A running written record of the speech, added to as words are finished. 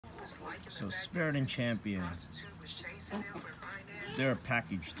So Spirit and Champion, they're a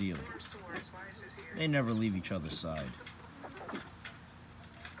package deal. They never leave each other's side.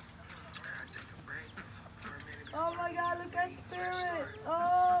 Oh my God, look at Spirit.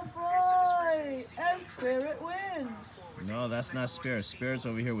 Oh boy. And Spirit wins. No, that's not Spirit. Spirit's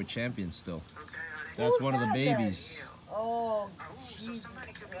over here with Champion still. That's Who's one of the that then? babies. Oh, Jesus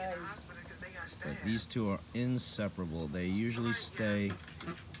Christ. But these two are inseparable. They usually stay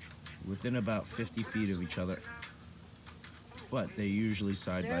within about 50 feet of each other. But they're usually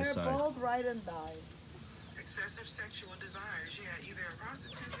side by side. They're both right and die. Excessive sexual desires. You had either a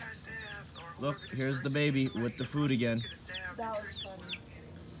prostitute got stabbed or Look, here's the baby with the food again. That was funny.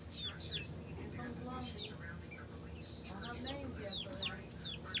 I don't have names yet for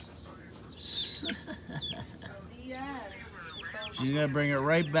that. Yeah. She's gonna bring it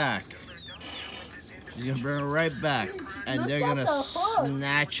right back. She's gonna bring it right back. And they're gonna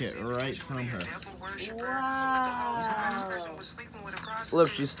snatch it right from her. Wow. Look,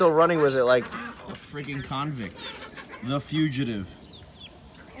 she's still running with it like a freaking convict. The fugitive.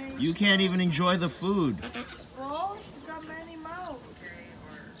 You can't even enjoy the food. Well, she's got many mouths.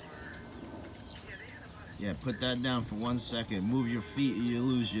 Yeah, put that down for 1 second. Move your feet, you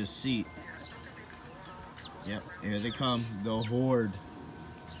lose your seat. Yep, here they come, the horde.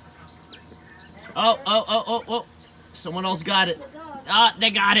 Oh. Someone else got it. Ah, they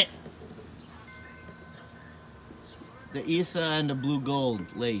got it. The Issa and the blue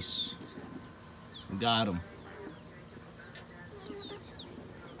gold lace. Got them.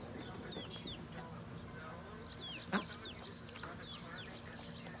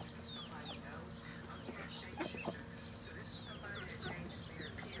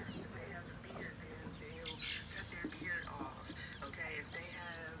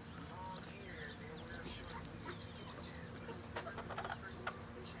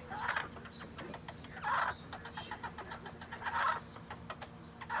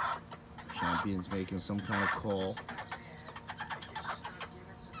 Champion's making some kind of call.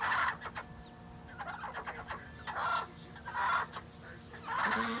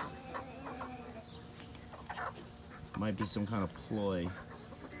 Might be some kind of ploy.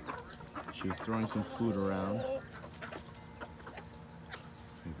 She was throwing some food around.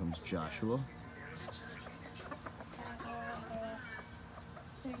 Here comes Joshua.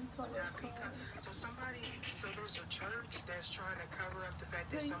 So there's a church that's trying to cover up the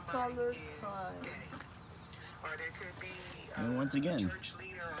fact that somebody is gay. Or there could be And once again, church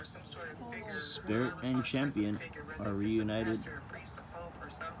leader or some sort of figure. Spirit and Champion are reunited. Or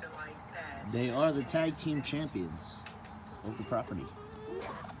something like that. They are the tag team champions of the property.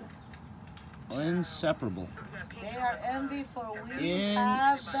 Inseparable. They are envy for we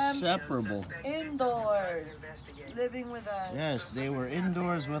have them Inseparable. indoors, living with us. Yes, they were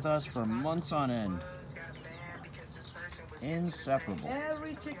indoors with us for months on end. Inseparable.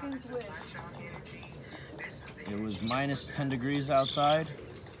 Every chicken's wish. It was minus 10 degrees outside.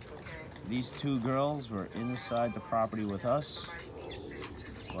 These two girls were inside the property with us.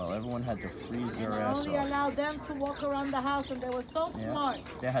 Well, everyone had to freeze their And ass only off. allowed them to walk around the house, and they were so smart.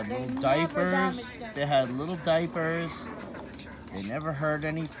 They had They little never diapers. damaged them. They had little diapers. They never hurt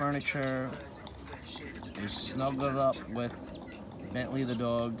any furniture. They snuggled up with Bentley the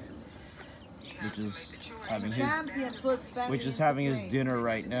dog, which is having Champion puts Bentley his into place. dinner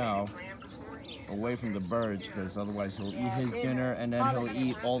right now, away from the birds, because otherwise he'll eat his dinner and then he'll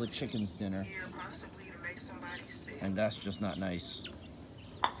eat all the chicken's dinner, and that's just not nice.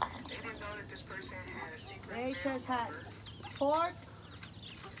 They just had pork,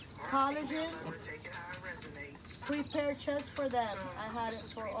 collagen, prepared just for them. I had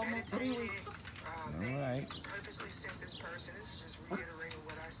it for almost 3 weeks. All right.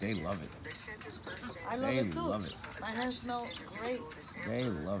 They love it. I love it too. love it. My hands smell great. They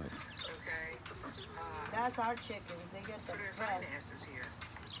love it. That's our chickens. They get the best.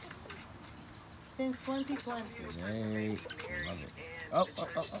 Since 2020. They love it. Oh.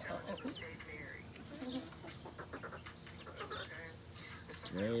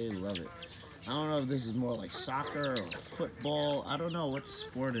 They love it. I don't know if this is more like soccer or football. I don't know what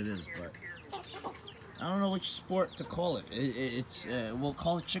sport it is, but I don't know which sport to call it. We'll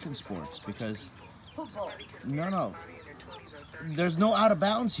call it chicken sports because Football. no. There's no out of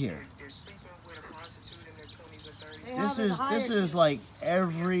bounds here. This is like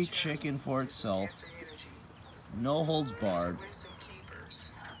every chicken for itself. No holds barred.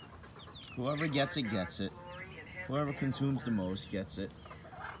 Whoever gets it gets it. Whoever consumes the most gets it.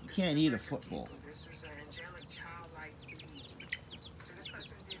 You can't eat a football.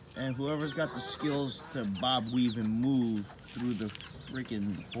 And whoever's got the skills to bob, weave, and move through the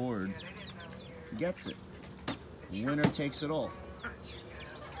freaking board gets it. Winner takes it all.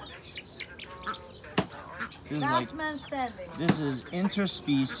 This is Last man standing. This is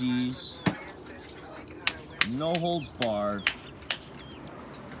interspecies, no holds barred.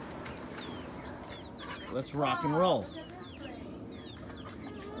 Let's rock and roll.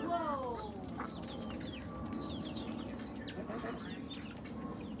 Whoa.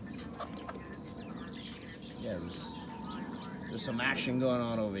 Yeah, there's some action going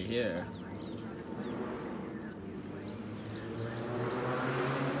on over here.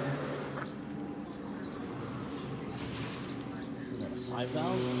 Is that a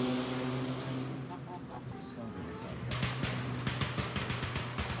 5-valve?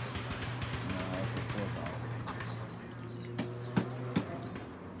 No, that's a 4-valve.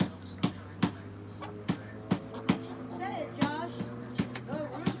 Say it, Josh. The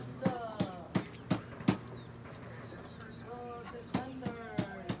rooster.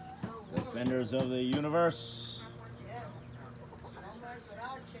 Defenders of the universe.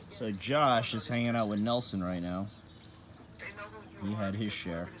 So Josh is hanging out with Nelson right now. He had his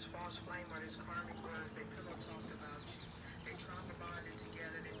share.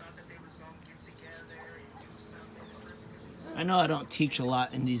 I know I don't teach a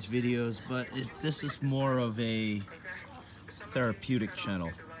lot in these videos, but this is more of a therapeutic channel.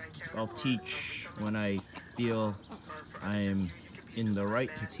 I'll teach when I feel I am in the right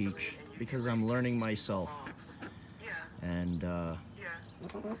to teach, because I'm learning myself. And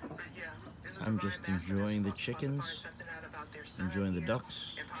I'm just enjoying the chickens, enjoying the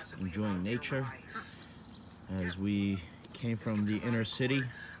ducks, enjoying nature. As we came from the inner city,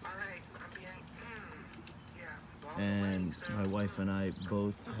 and my wife and I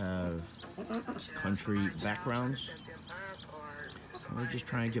both have country backgrounds. And we're just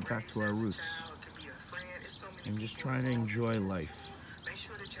trying to get back to our roots and just trying to enjoy life,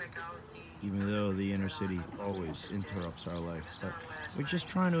 even though the inner city always interrupts our life. But we're just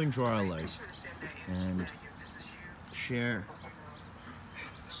trying to enjoy our life and share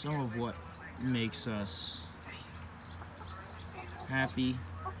some of what makes us happy,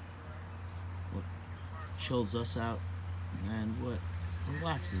 what chills us out, and what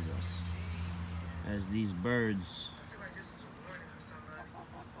relaxes us. As these birds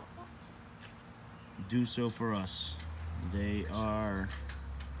do so for us. They are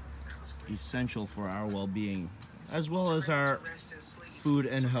essential for our well-being, as well as our food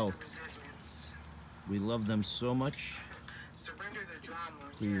and health. We love them so much.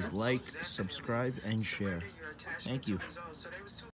 Please like, subscribe, and share. Thank you.